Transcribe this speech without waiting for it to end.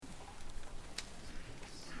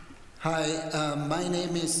Hi, my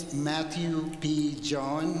name is Matthew P.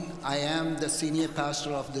 John. I am the senior pastor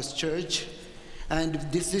of this church. And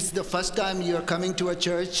this is the first time you're coming to a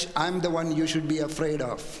church. I'm the one you should be afraid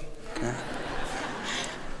of.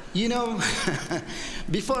 You know,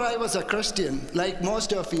 before I was a Christian, like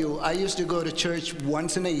most of you, I used to go to church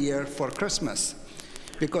once in a year for Christmas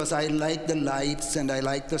because I like the lights and I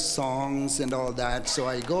like the songs and all that. So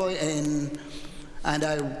I go in and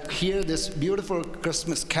I hear this beautiful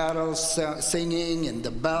Christmas carols singing and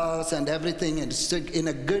the bells and everything, and in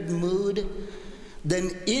a good mood.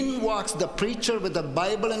 Then in walks the preacher with the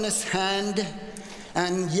Bible in his hand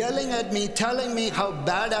and yelling at me, telling me how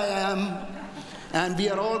bad I am, and we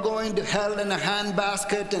are all going to hell in a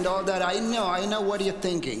handbasket and all that. I know what you're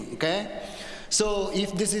thinking, okay? So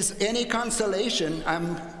if this is any consolation,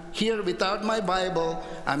 I'm here without my Bible.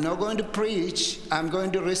 I'm not going to preach. I'm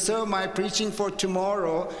going to reserve my preaching for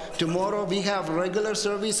tomorrow. Tomorrow we have regular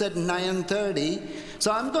service at 9:30.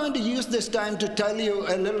 So I'm going to use this time to tell you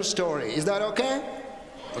a little story. Is that okay?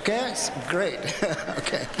 Okay? Great.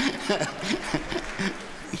 Okay.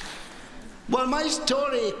 Well, my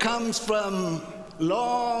story comes from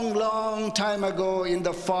long time ago in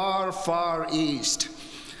the far, far east.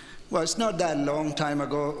 Well, it's not that long time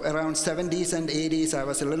ago, around 70s and 80s, I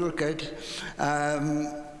was a little kid.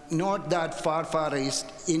 Not that far east,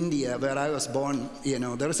 India, where I was born. You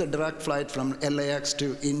know, there is a direct flight from LAX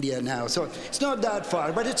to India now. So it's not that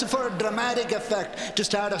far, but it's for a dramatic effect to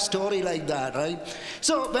start a story like that, right?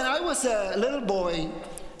 So when I was a little boy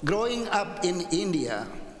growing up in India,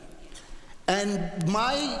 and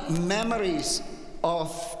my memories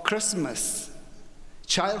of Christmas,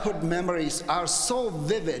 childhood memories, are so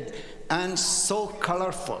vivid and so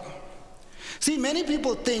colorful. See, many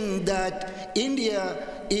people think that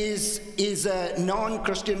India is a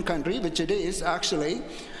non-Christian country, which it is actually.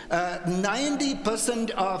 90%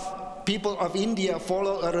 of people of India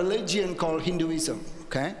follow a religion called Hinduism,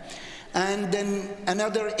 okay? And then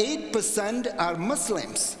another 8% are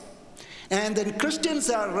Muslims. And then Christians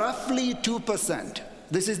are roughly 2%.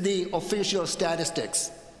 This is the official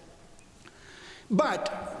statistics.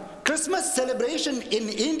 But Christmas celebration in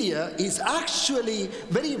India is actually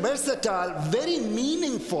very versatile, very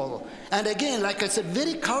meaningful, and again, like I said,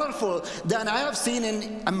 very colorful than I have seen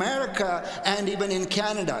in America and even in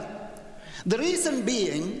Canada. The reason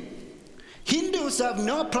being, Hindus have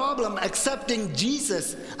no problem accepting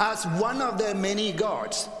Jesus as one of their many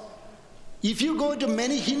gods. If you go to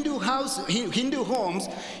many Hindu homes,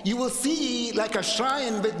 you will see like a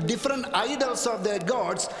shrine with different idols of their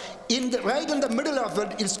gods. Right in the middle of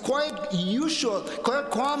it, it's quite usual, quite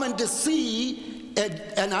common to see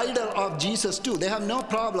an idol of Jesus too. They have no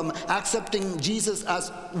problem accepting Jesus as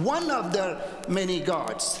one of their many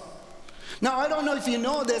gods. Now, I don't know if you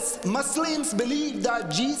know this, Muslims believe that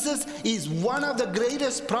Jesus is one of the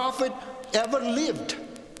greatest prophets ever lived.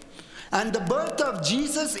 And the birth of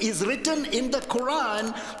Jesus is written in the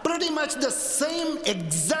Quran pretty much the same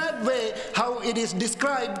exact way how it is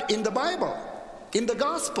described in the Bible, in the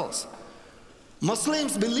Gospels.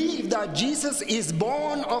 Muslims believe that Jesus is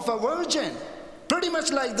born of a virgin, pretty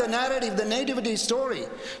much like the narrative, the nativity story.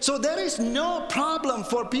 So there is no problem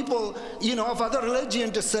for people, of other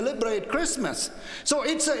religion to celebrate Christmas. So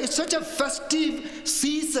it's such a festive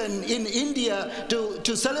season in India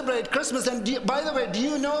to celebrate Christmas. And by the way, do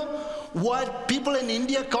you know what people in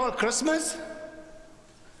India call Christmas?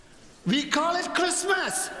 We call it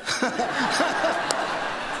Christmas.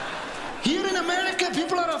 Here in America,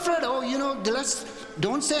 people are afraid,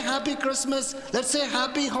 don't say happy Christmas, let's say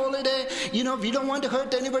happy holiday. We don't want to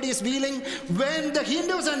hurt anybody's feeling. When the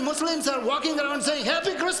Hindus and Muslims are walking around saying,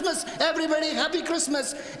 happy Christmas, everybody, happy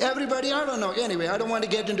Christmas, everybody, I don't know. Anyway, I don't want to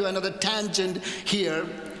get into another tangent here.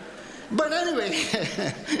 But anyway,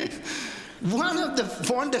 one of the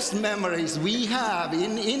fondest memories we have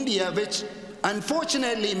in India, which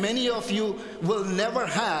unfortunately many of you will never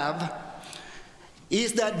have,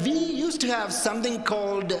 is that we used to have something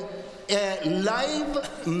called a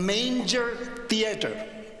live manger theater.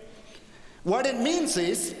 What it means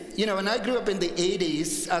is, when I grew up in the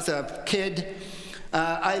 80s as a kid,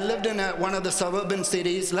 I lived in one of the suburban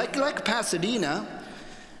cities, like Pasadena.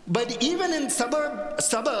 But even in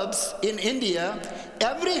suburbs in India,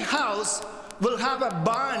 every house will have a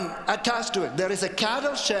barn attached to it. There is a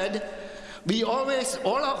cattle shed. We always,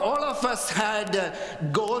 all of us had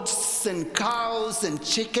goats and cows and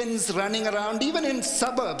chickens running around, even in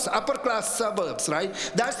suburbs, upper class suburbs, right?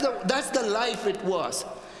 That's the life it was.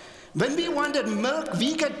 When we wanted milk,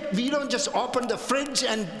 we don't just open the fridge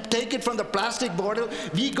and take it from the plastic bottle.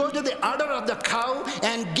 We go to the udder of the cow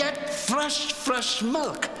and get fresh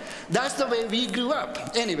milk. That's the way we grew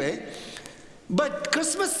up. Anyway, but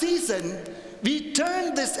Christmas season, we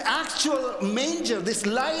turned this actual manger, this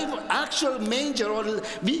live actual manger, or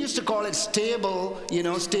we used to call it stable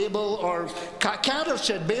or cattle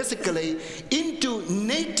shed basically, into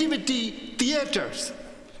nativity theaters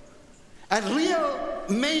and real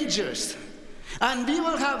mangers. And we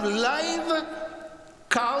will have live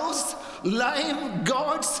cows, live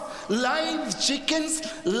goats, live chickens,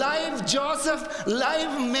 live Joseph,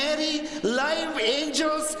 live Mary, live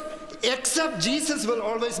angels, except Jesus will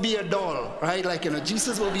always be a doll, right?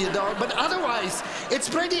 Jesus will be a doll. But otherwise, it's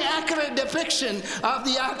pretty accurate depiction of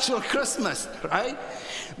the actual Christmas, right?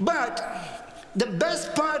 But the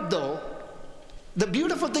best part though, the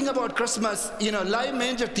beautiful thing about Christmas, live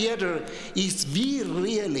manger theater, is we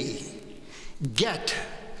really get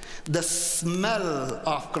the smell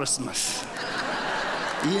of Christmas.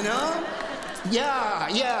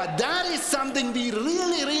 Yeah, that is something we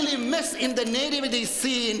really, really miss in the nativity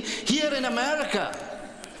scene here in America.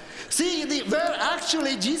 See, where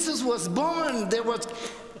actually Jesus was born, there was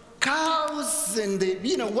cows and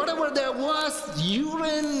whatever there was,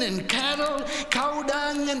 urine and cattle, cow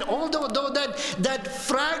dung, and all that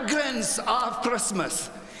fragrance of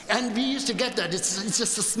Christmas. And we used to get that. It's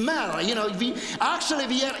just a smell. We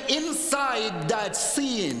are inside that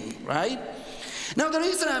scene, right? Now, the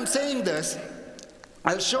reason I'm saying this,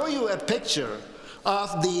 I'll show you a picture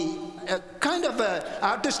of the kind of an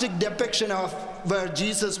artistic depiction of where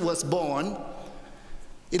Jesus was born.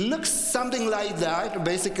 It looks something like that,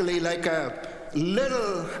 basically like a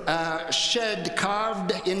little shed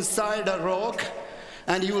carved inside a rock.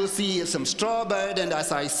 And you will see some straw bed, and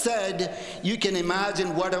as I said, you can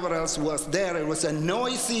imagine whatever else was there. It was a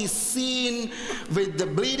noisy scene with the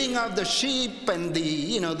bleating of the sheep and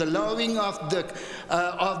the lowing of the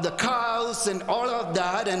cows and all of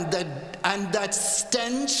that, and that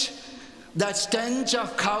stench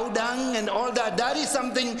of cow dung and all that. That is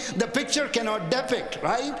something the picture cannot depict,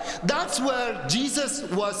 right? That's where Jesus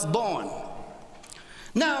was born.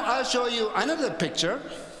 Now I'll show you another picture.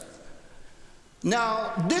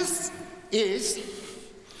 Now, this is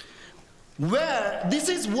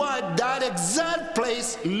what that exact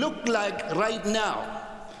place looked like right now.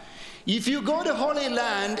 If you go to Holy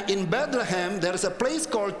Land in Bethlehem, there is a place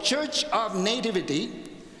called Church of Nativity,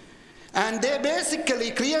 and they basically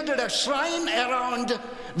created a shrine around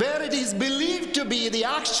where it is believed to be the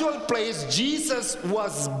actual place Jesus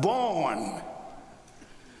was born.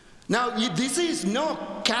 Now, this is no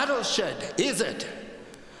cattle shed, is it?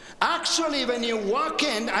 Actually, when you walk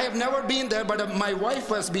in, I have never been there, but my wife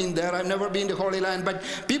has been there. I've never been to Holy Land. But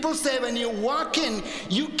people say when you walk in,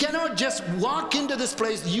 you cannot just walk into this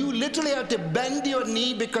place. You literally have to bend your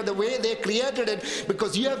knee because the way they created it,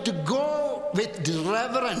 because you have to go with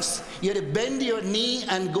reverence. You have to bend your knee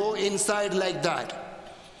and go inside like that.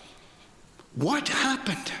 What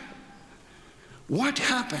happened? What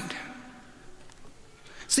happened?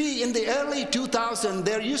 See, in the early 2000s,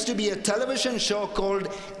 there used to be a television show called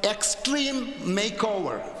Extreme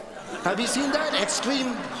Makeover. Have you seen that?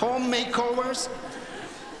 Extreme Home Makeovers?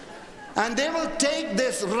 And they will take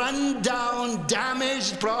this run-down,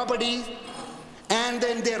 damaged property, and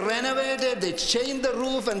then they renovate it, they change the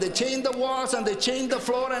roof, and they change the walls, and they change the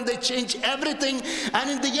floor, and they change everything. And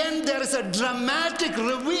in the end, there is a dramatic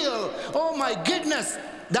reveal. Oh my goodness!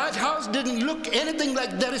 That house didn't look anything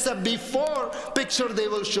like. There is a before picture they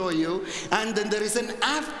will show you, and then there is an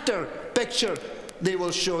after picture they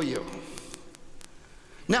will show you.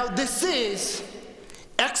 Now this is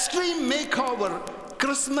Extreme Makeover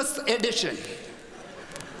Christmas edition.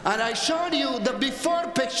 And I showed you the before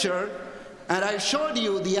picture, and I showed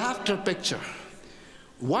you the after picture.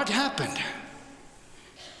 What happened?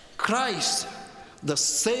 Christ, the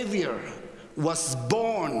Savior, was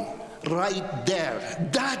born right there.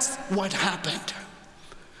 That's what happened.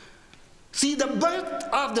 See, the birth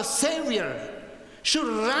of the Savior should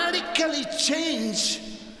radically change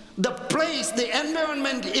the place, the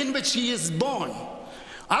environment in which he is born.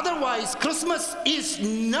 Otherwise, Christmas is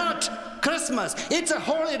not Christmas. It's a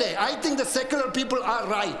holiday. I think the secular people are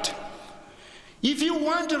right. If you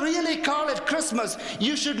want to really call it Christmas,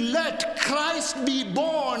 you should let Christ be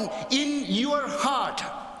born in your heart.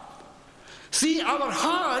 See, our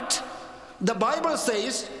heart, the Bible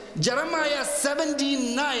says, Jeremiah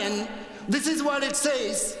 17:9, this is what it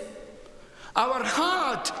says. Our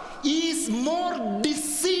heart is more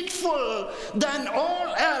deceitful than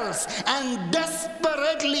all else and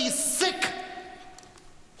desperately sick.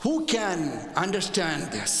 Who can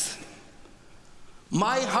understand this?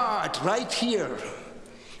 My heart right here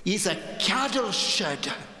is a cattle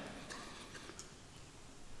shed.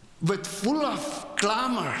 with full of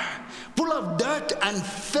clamor, full of dirt and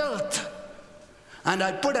filth. And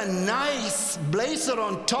I put a nice blazer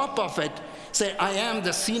on top of it, say, I am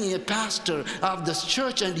the senior pastor of this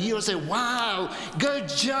church. And you'll say, wow, good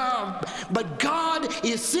job. But God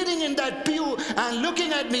is sitting in that pew and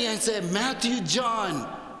looking at me and say, Matthew John,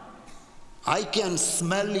 I can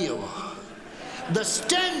smell you. The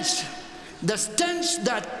stench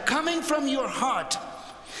that coming from your heart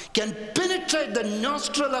can penetrate the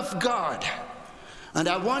nostril of God. And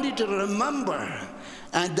I want you to remember,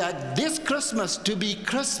 and that this Christmas, to be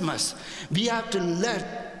Christmas, we have to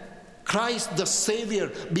let Christ the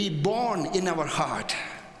Savior be born in our heart.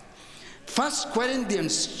 1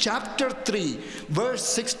 Corinthians chapter 3, verse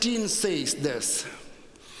 16 says this.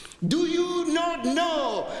 Do you not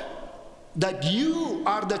know that you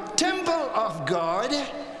are the temple of God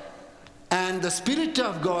and the Spirit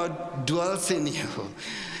of God dwells in you?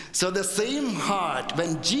 So the same heart,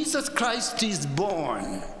 when Jesus Christ is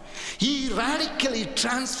born, he radically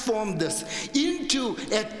transformed this into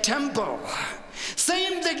a temple.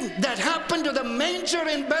 Same thing that happened to the manger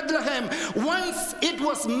in Bethlehem. Once it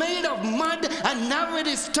was made of mud and now it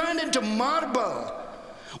is turned into marble.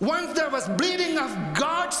 Once there was bleeding of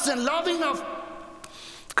goats and loving of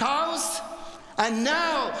cows. And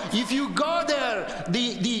now, if you go there,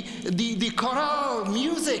 the choral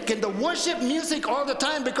music and the worship music all the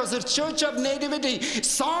time, because it's Church of Nativity,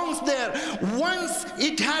 songs there. Once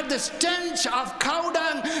it had the stench of cow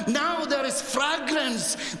dung, now there is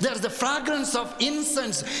fragrance. There's the fragrance of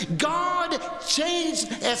incense. God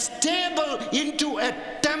changed a stable into a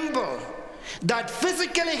temple. That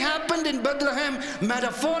physically happened in Bethlehem,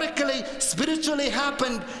 metaphorically, spiritually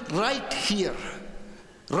happened right here.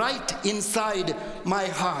 Right inside my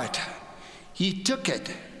heart. He took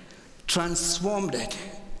it, transformed it,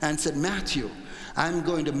 and said, Matthew, I'm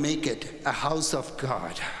going to make it a house of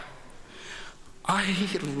God. I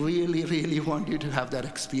really, really want you to have that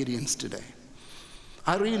experience today.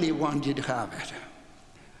 I really want you to have it.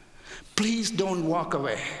 Please don't walk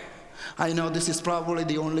away. I know this is probably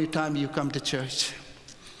the only time you come to church.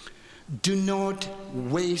 Do not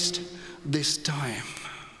waste this time.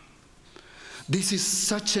 This is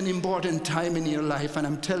such an important time in your life, and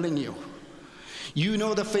I'm telling you. You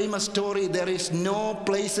know the famous story, there is no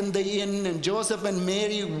place in the inn, and Joseph and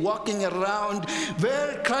Mary walking around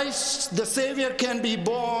where Christ the Savior can be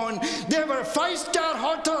born. There were 5-star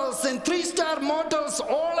hotels and 3-star motels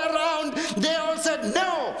all around. They all said,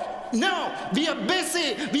 no, we are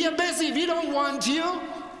busy, we don't want you.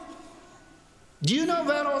 Do you know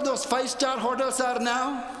where all those 5-star hotels are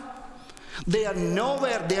now? They are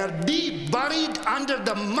nowhere. They are deep, buried under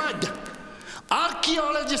the mud.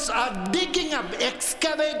 Archaeologists are digging up,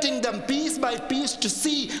 excavating them piece by piece to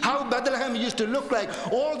see how Bethlehem used to look like.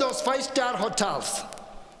 All those 5-star hotels.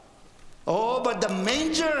 Oh, but the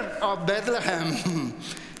manger of Bethlehem,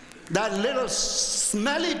 that little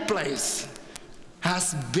smelly place,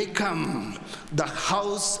 has become the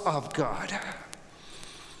house of God.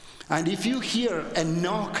 And if you hear a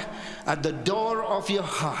knock at the door of your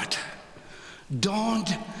heart, don't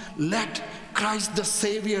let Christ the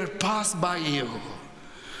Savior pass by you.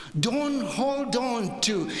 Don't hold on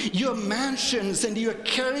to your mansions and your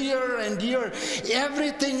career and your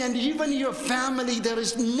everything and even your family. There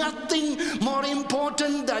is nothing more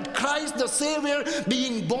important than Christ the Savior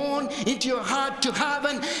being born into your heart, to have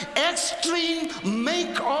an extreme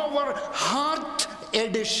makeover heart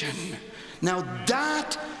edition. Now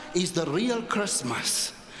that is the real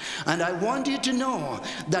Christmas. And I want you to know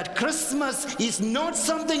that Christmas is not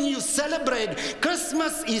something you celebrate.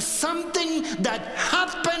 Christmas is something that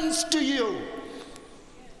happens to you.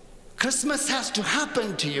 Christmas has to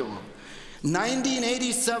happen to you.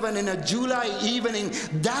 1987, in a July evening,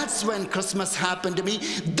 that's when Christmas happened to me.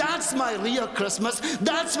 That's my real Christmas.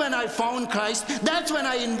 That's when I found Christ. That's when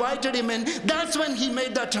I invited him in. That's when he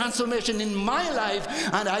made that transformation in my life.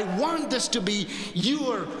 And I want this to be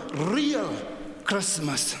your real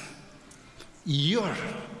Christmas. Your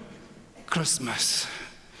Christmas.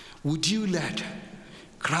 Would you let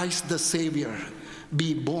Christ the Savior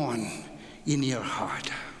be born in your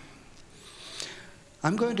heart?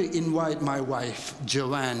 I'm going to invite my wife,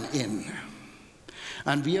 Joanne, in.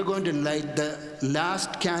 And we are going to light the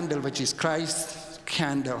last candle, which is Christ's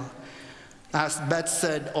candle. As Beth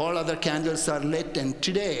said, all other candles are lit. And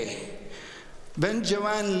today, when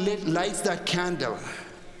Joanne lights that candle,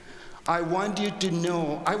 I want you to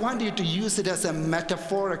know, I want you to use it as a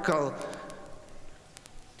metaphorical,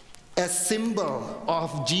 a symbol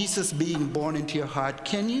of Jesus being born into your heart.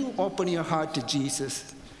 Can you open your heart to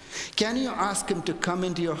Jesus? Can you ask him to come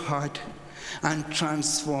into your heart and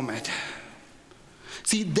transform it?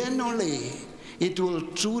 See, then only it will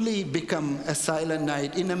truly become a silent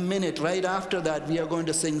night. In a minute, right after that, we are going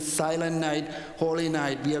to sing Silent Night, Holy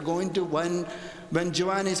Night. We are going to, when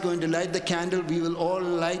Joanne is going to light the candle, we will all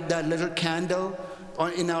light that little candle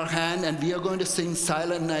in our hand, and we are going to sing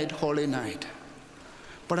Silent Night, Holy Night.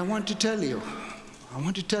 But I want to tell you,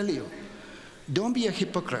 don't be a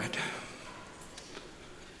hypocrite.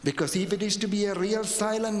 Because if it is to be a real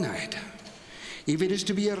silent night, if it is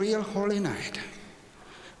to be a real holy night,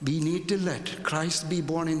 we need to let Christ be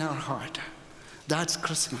born in our heart. That's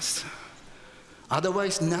Christmas.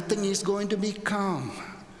 Otherwise, nothing is going to be calm.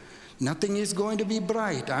 Nothing is going to be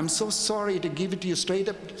bright. I'm so sorry to give it to you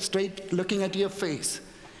straight looking at your face.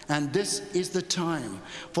 And this is the time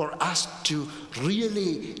for us to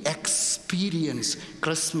really experience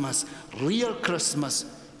Christmas, real Christmas,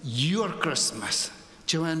 your Christmas.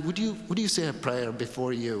 Joanne, would you say a prayer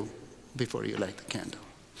before you light the candle?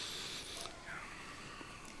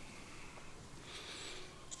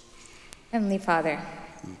 Heavenly Father,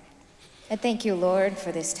 I thank you, Lord,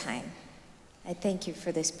 for this time. I thank you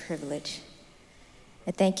for this privilege.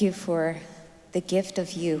 I thank you for the gift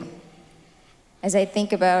of you. As I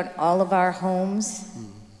think about all of our homes,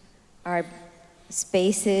 our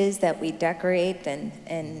spaces that we decorate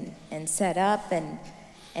and set up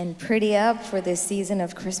and pretty up for this season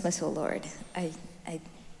of Christmas, oh Lord, I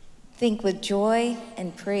think with joy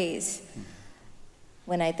and praise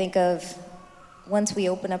when I think of once we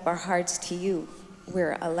open up our hearts to you,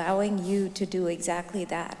 we're allowing you to do exactly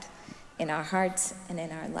that in our hearts and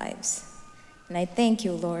in our lives. And I thank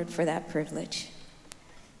you, Lord, for that privilege.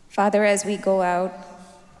 Father, as we go out,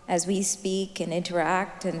 as we speak and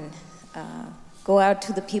interact and go out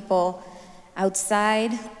to the people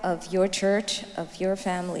outside of your church, of your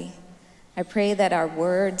family, I pray that our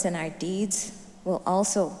words and our deeds will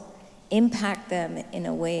also impact them in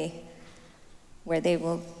a way where they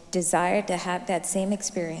will desire to have that same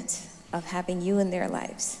experience of having you in their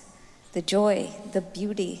lives. The joy, the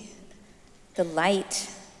beauty, the light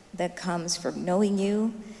that comes from knowing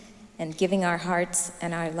you and giving our hearts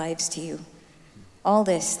and our lives to you. All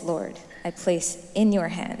this, Lord, I place in your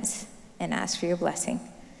hands and ask for your blessing.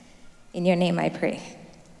 In your name I pray.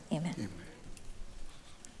 Amen. Amen.